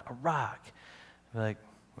 What do you want? A rock. I'm like,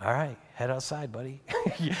 all right, head outside, buddy.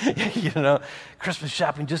 Christmas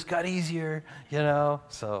shopping just got easier,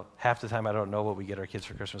 So half the time I don't know what we get our kids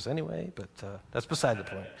for Christmas anyway, but that's beside the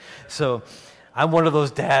point. So I'm one of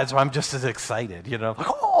those dads where I'm just as excited, like,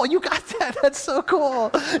 oh, you got that. That's so cool.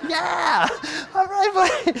 Yeah. All right,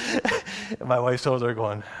 buddy. And my wife's over there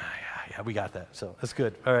going, yeah, we got that. So that's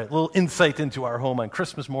good. All right, a little insight into our home on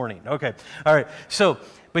Christmas morning. Okay. All right. So,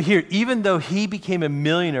 but here, even though he became a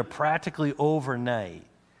millionaire practically overnight,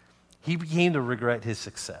 he began to regret his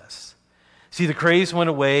success. See, the craze went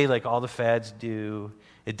away like all the fads do.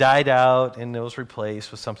 It died out and it was replaced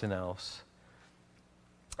with something else.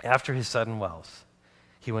 After his sudden wealth,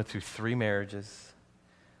 he went through 3 marriages,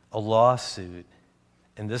 a lawsuit,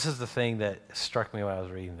 and this is the thing that struck me when I was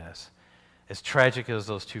reading this. As tragic as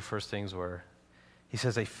those 2 first things were, he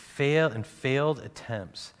says they failed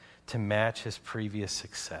attempts to match his previous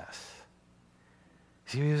success.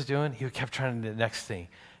 See what he was doing? He kept trying the next thing,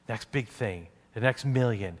 next big thing, the next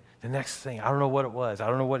million, the next thing. I don't know what it was. I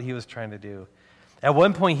don't know what he was trying to do. At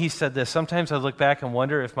one point, he said this, sometimes I look back and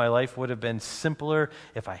wonder if my life would have been simpler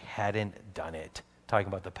if I hadn't done it. Talking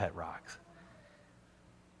about the pet rocks.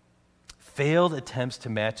 Failed attempts to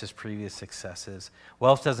match his previous successes.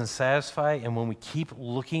 Wealth doesn't satisfy, and when we keep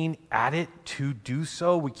looking at it to do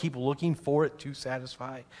so, we keep looking for it to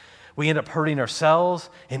satisfy, we end up hurting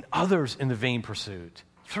ourselves and others in the vain pursuit.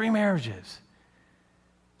 3 marriages.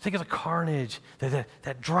 Think of the carnage,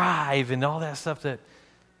 that drive and all that stuff that...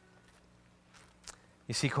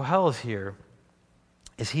 You see, Koheles here,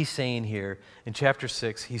 as he's saying here in chapter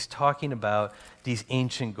 6, he's talking about these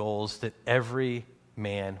ancient goals that every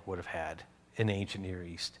man would have had in the ancient Near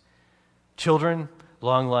East. Children,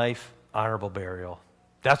 long life, honorable burial.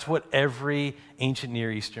 That's what every ancient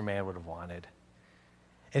Near Eastern man would have wanted.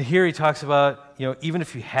 And here he talks about, even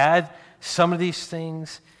if you had some of these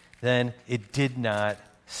things, then it did not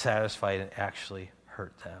satisfy and actually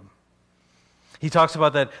hurt them. He talks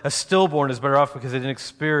about that a stillborn is better off because they didn't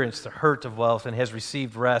experience the hurt of wealth and has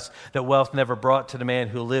received rest that wealth never brought to the man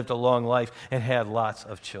who lived a long life and had lots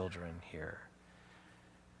of children here.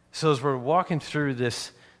 So as we're walking through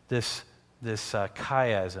this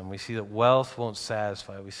chiasm, we see that wealth won't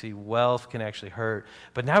satisfy. We see wealth can actually hurt.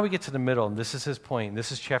 But now we get to the middle, and this is his point.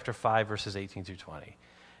 This is chapter 5, verses 18 through 20.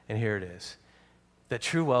 And here it is. That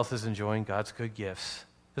true wealth is enjoying God's good gifts.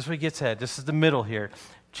 This is what he gets at. This is the middle here.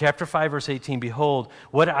 Chapter 5, verse 18, behold,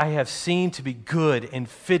 what I have seen to be good and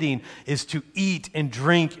fitting is to eat and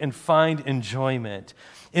drink and find enjoyment.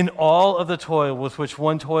 In all of the toil with which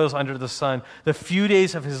one toils under the sun, the few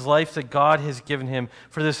days of his life that God has given him,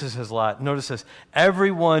 for this is his lot. Notice this,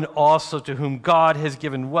 everyone also to whom God has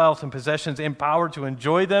given wealth and possessions and power to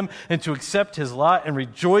enjoy them and to accept his lot and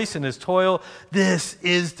rejoice in his toil, this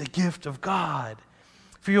is the gift of God.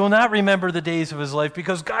 For you will not remember the days of his life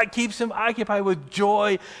because God keeps him occupied with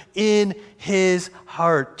joy in his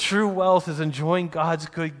heart. True wealth is enjoying God's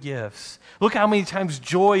good gifts. Look how many times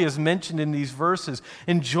joy is mentioned in these verses.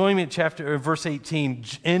 Enjoyment, verse 18.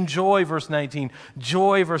 Enjoy, verse 19.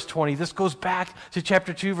 Joy, verse 20. This goes back to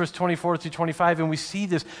chapter 2, verse 24 through 25, and we see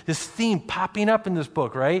this theme popping up in this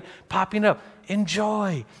book, right? Popping up.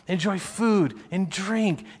 Enjoy. Enjoy food and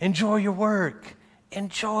drink. Enjoy your work.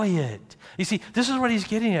 enjoy it. You see, this is what he's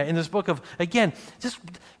getting at in this book of, again, just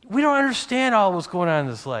we don't understand all what's going on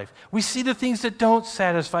in this life. We see the things that don't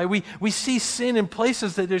satisfy. We see sin in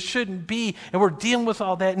places that there shouldn't be, and we're dealing with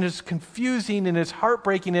all that, and it's confusing, and it's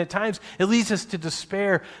heartbreaking, and at times it leads us to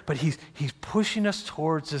despair. But he's pushing us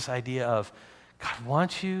towards this idea of, God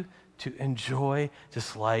wants you to enjoy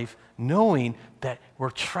this life, knowing that we're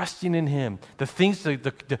trusting in him. The things,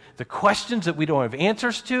 the questions that we don't have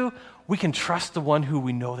answers to, we can trust the one who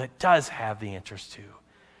we know that does have the answers to.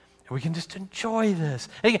 And we can just enjoy this.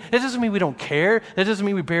 And again, that doesn't mean we don't care. That doesn't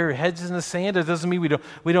mean we bury our heads in the sand. It doesn't mean we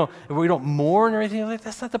don't mourn or anything like that.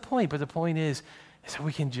 That's not the point. But the point is that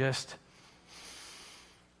we can just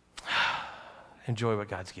enjoy what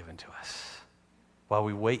God's given to us while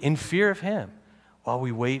we wait in fear of him, while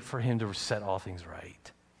we wait for him to set all things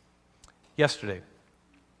right. Yesterday,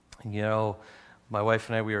 my wife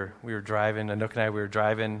and I, we were driving, Anouk and I, we were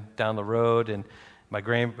driving down the road, and my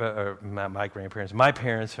parents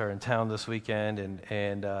are in town this weekend,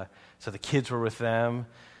 and so the kids were with them,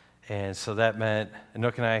 and so that meant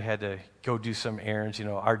Anouk and I had to go do some errands.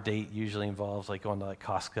 Our date usually involves like going to like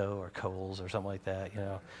Costco or Kohl's or something like that.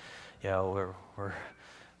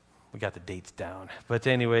 We got the dates down. But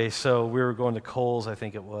anyway, so we were going to Kohl's, I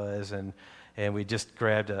think it was, and we just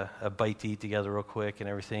grabbed a bite to eat together real quick and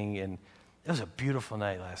everything, and it was a beautiful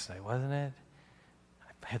night last night, wasn't it?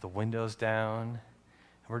 I had the windows down,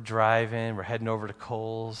 and we're driving, we're heading over to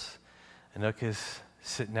Kohl's, and Anouk is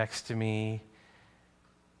sitting next to me,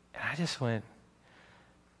 and I just went,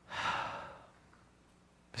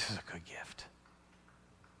 this is a good gift.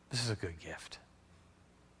 This is a good gift.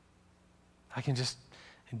 I can just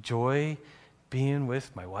enjoy being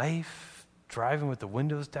with my wife, driving with the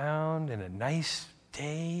windows down, and a nice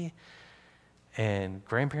day, and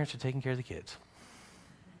grandparents are taking care of the kids.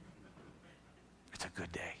 It's a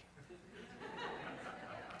good day.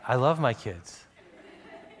 I love my kids.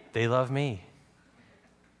 They love me.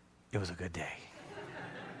 It was a good day.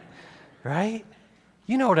 Right?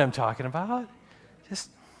 You know what I'm talking about.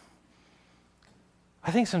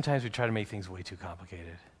 I think sometimes we try to make things way too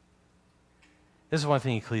complicated. This is one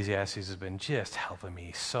thing Ecclesiastes has been just helping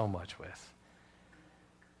me so much with.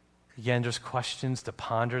 Again, there's questions to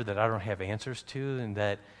ponder that I don't have answers to and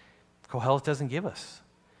that Kohelet doesn't give us.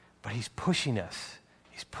 But he's pushing us.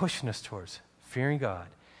 He's pushing us towards fearing God.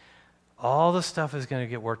 All the stuff is going to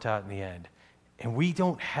get worked out in the end. And we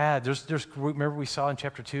don't have, remember we saw in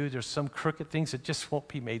chapter 2, there's some crooked things that just won't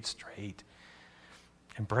be made straight.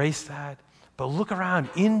 Embrace that. But look around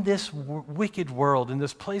in this wicked world, in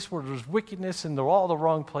this place where there's wickedness and they're all the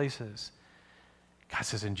wrong places. God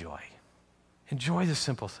says, enjoy. Enjoy the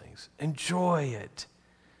simple things. Enjoy it.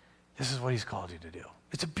 This is what he's called you to do.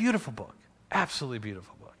 It's a beautiful book. Absolutely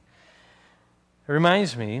beautiful book. It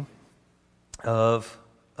reminds me of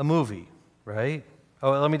a movie, right?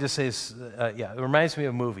 Oh, let me just say this. It reminds me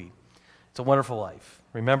of a movie. It's A Wonderful Life.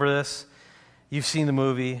 Remember this? You've seen the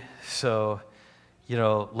movie, so...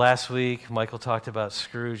 last week, Michael talked about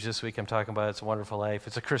Scrooge. This week, I'm talking about It's a Wonderful Life.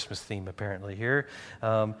 It's a Christmas theme, apparently, here.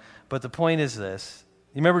 But the point is this.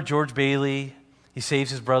 You remember George Bailey? He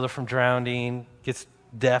saves his brother from drowning, gets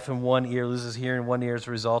deaf in one ear, loses hearing in one ear as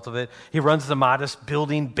a result of it. He runs the modest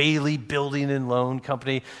building, Bailey Building and Loan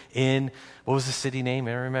Company in, what was the city name?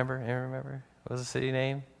 Anyone remember? What was the city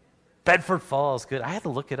name? Bedford Falls. Good. I had to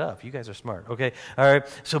look it up. You guys are smart. Okay. All right.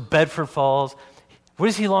 So Bedford Falls. What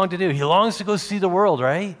does he long to do? He longs to go see the world,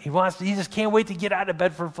 right? He just can't wait to get out of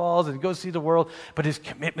Bedford Falls and go see the world. But his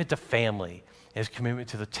commitment to family, his commitment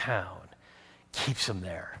to the town, keeps him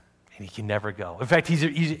there, and he can never go. In fact,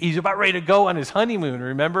 he's about ready to go on his honeymoon,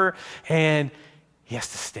 remember? And he has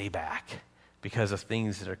to stay back because of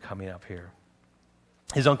things that are coming up here.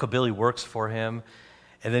 His Uncle Billy works for him,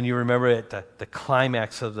 and then you remember at the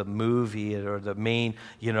climax of the movie, or the main,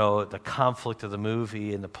 the conflict of the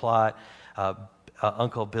movie and the plot,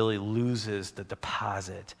 Uncle Billy loses the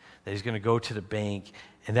deposit that he's going to go to the bank,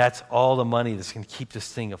 and that's all the money that's going to keep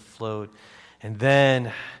this thing afloat. And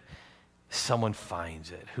then someone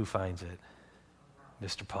finds it. Who finds it?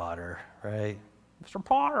 Mr. Potter, right? Mr.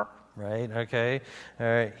 Potter, right? Okay. All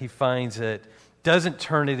right. He finds it. Doesn't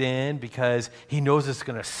turn it in because he knows it's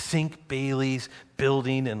going to sink Bailey's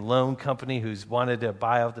building and loan company, who's wanted to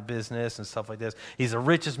buy out the business and stuff like this. He's the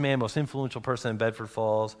richest man, most influential person in Bedford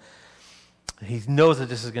Falls. He knows that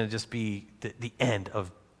this is going to just be the end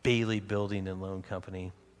of Bailey Building and Loan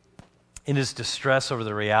Company. In his distress over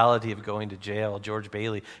the reality of going to jail, George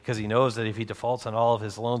Bailey, because he knows that if he defaults on all of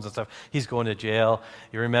his loans and stuff, he's going to jail.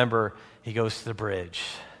 You remember, he goes to the bridge,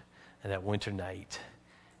 and that winter night,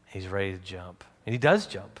 he's ready to jump. And he does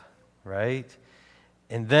jump, right?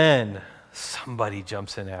 And then somebody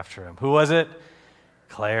jumps in after him. Who was it?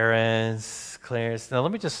 Clarence. Now,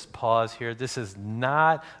 let me just pause here. This is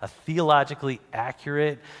not a theologically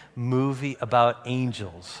accurate movie about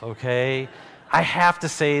angels, okay? I have to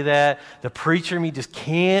say that. The preacher in me just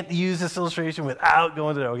can't use this illustration without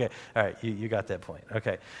going to, okay, all right, you got that point.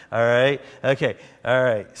 Okay, all right, okay, all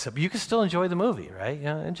right. So you can still enjoy the movie, right? You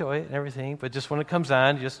know, enjoy it and everything, but just when it comes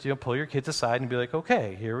on, just pull your kids aside and be like,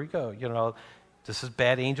 okay, here we go. This is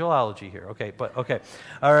bad angelology here. Okay, but okay,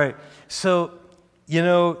 all right. So,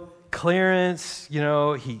 Clarence,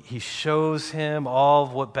 he shows him all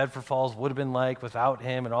of what Bedford Falls would have been like without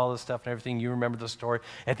him and all this stuff and everything. You remember the story.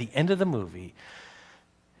 At the end of the movie,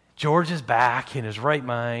 George is back in his right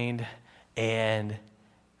mind, and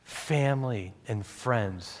family and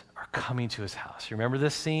friends are coming to his house. You remember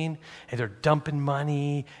this scene? And they're dumping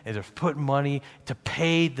money, and they're putting money to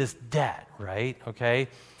pay this debt, right? Okay?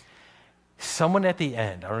 Someone at the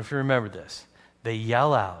end, I don't know if you remember this, they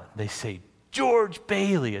yell out, they say, George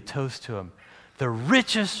Bailey, a toast to him, the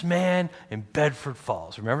richest man in Bedford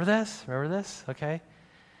Falls. Remember this? Okay.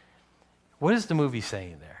 What is the movie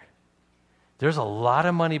saying there? There's a lot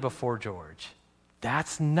of money before George.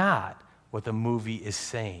 That's not what the movie is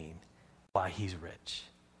saying why he's rich.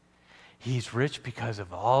 He's rich because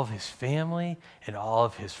of all of his family and all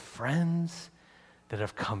of his friends that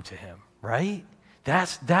have come to him, right?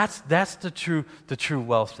 That's the true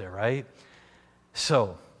wealth there, right?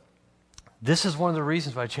 So, this is one of the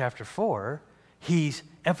reasons why chapter 4, he's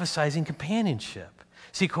emphasizing companionship.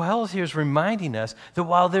 See, Koheles here is reminding us that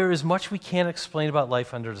while there is much we can't explain about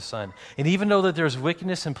life under the sun, and even though that there's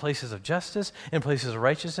wickedness in places of justice and places of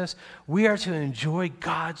righteousness, we are to enjoy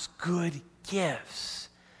God's good gifts.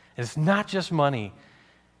 And it's not just money.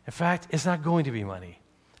 In fact, it's not going to be money.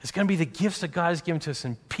 It's going to be the gifts that God has given to us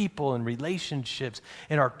in people and relationships,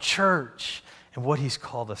 in our church, and what he's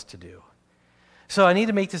called us to do. So I need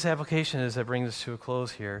to make this application as I bring this to a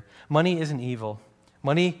close here. Money isn't evil.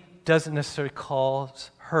 Money doesn't necessarily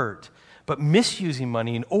cause hurt. But misusing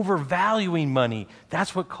money and overvaluing money,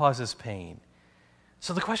 that's what causes pain.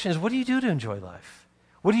 So the question is, what do you do to enjoy life?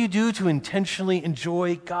 What do you do to intentionally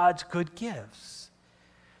enjoy God's good gifts?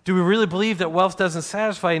 Do we really believe that wealth doesn't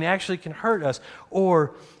satisfy and actually can hurt us?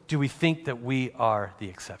 Or do we think that we are the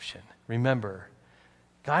exception? Remember,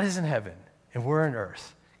 God is in heaven and we're on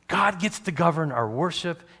earth. God gets to govern our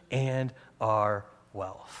worship and our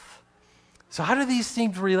wealth. So how do these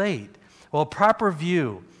things relate? Well, a proper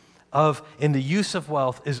view of and the use of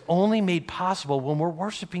wealth is only made possible when we're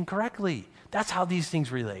worshiping correctly. That's how these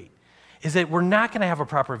things relate. Is that we're not going to have a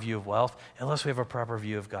proper view of wealth unless we have a proper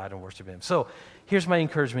view of God and worship him. So here's my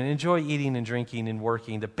encouragement. Enjoy eating and drinking and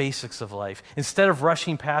working, the basics of life. Instead of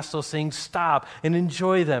rushing past those things, stop and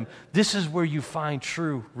enjoy them. This is where you find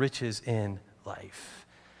true riches in life.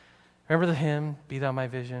 Remember the hymn, Be Thou My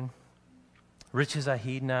Vision? Riches I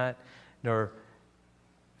heed not, nor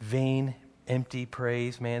vain, empty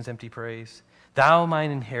praise, man's empty praise. Thou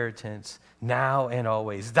mine inheritance, now and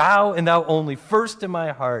always. Thou and thou only, first in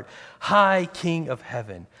my heart. High King of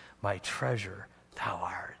heaven, my treasure thou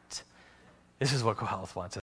art. This is what Koheles wants us.